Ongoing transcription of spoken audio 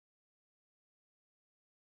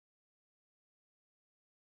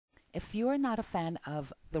If you are not a fan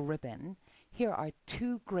of the ribbon, here are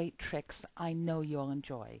two great tricks I know you'll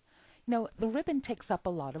enjoy. The ribbon takes up a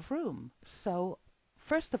lot of room, so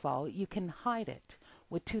first of all, you can hide it.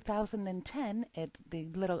 With 2010, it's the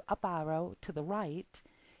little up arrow to the right.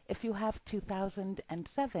 If you have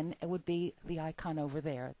 2007, it would be the icon over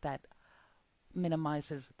there that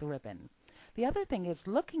minimizes the ribbon. The other thing is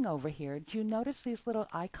looking over here, do you notice these little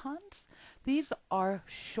icons? These are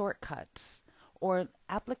shortcuts or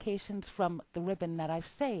applications from the ribbon that I've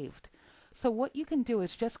saved. So what you can do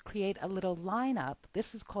is just create a little lineup.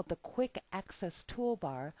 This is called the Quick Access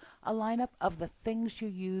Toolbar, a lineup of the things you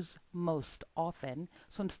use most often.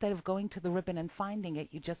 So instead of going to the ribbon and finding it,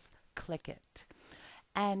 you just click it.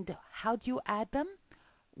 And how do you add them?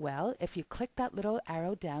 Well, if you click that little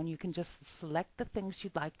arrow down, you can just select the things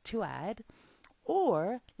you'd like to add.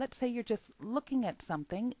 Or, let's say you're just looking at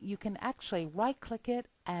something, you can actually right-click it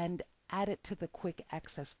and add it to the Quick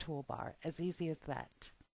Access Toolbar. As easy as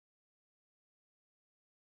that.